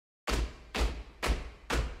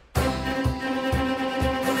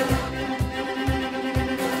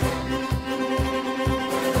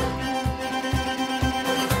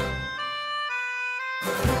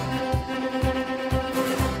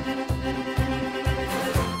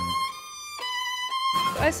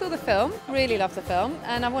I saw the film, really loved the film,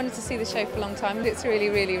 and I wanted to see the show for a long time. It's really,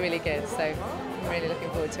 really, really good, so I'm really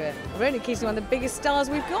looking forward to it. Ronan Keating, one of the biggest stars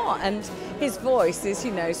we've got, and his voice is,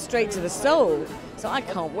 you know, straight to the soul. So I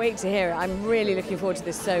can't wait to hear it. I'm really looking forward to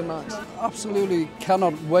this so much. Absolutely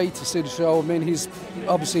cannot wait to see the show. I mean, he's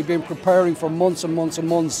obviously been preparing for months and months and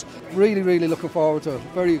months. Really, really looking forward to it.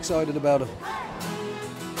 Very excited about it.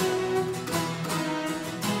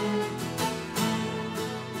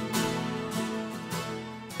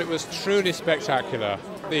 It was truly spectacular.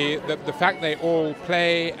 The fact they all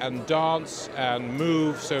play and dance and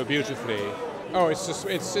move so beautifully. Oh, it's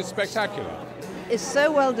spectacular. It's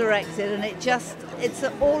so well directed, and it's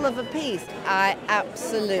all of a piece. I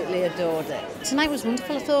absolutely adored it. Tonight was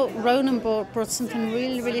wonderful. I thought Ronan brought something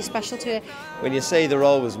really, really special to it. When you say the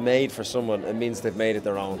role was made for someone, it means they've made it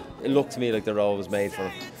their own. It looked to me like the role was made for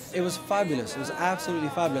them. It was fabulous. It was absolutely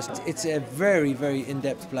fabulous. It's a very, very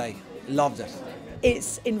in-depth play. Loved it.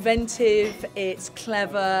 It's inventive, it's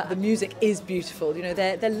clever, the music is beautiful. You know,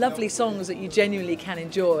 they're lovely songs that you genuinely can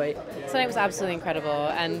enjoy. Tonight was absolutely incredible,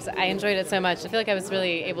 and I enjoyed it so much. I feel like I was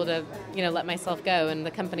really able to, let myself go, and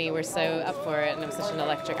the company were so up for it, and it was such an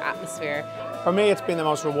electric atmosphere. For me, it's been the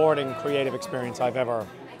most rewarding creative experience I've ever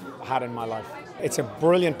had in my life. It's a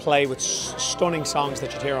brilliant play with stunning songs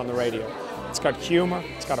that you'd hear on the radio. It's got humour,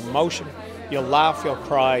 it's got emotion, you'll laugh, you'll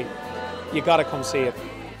cry. You got to come see it.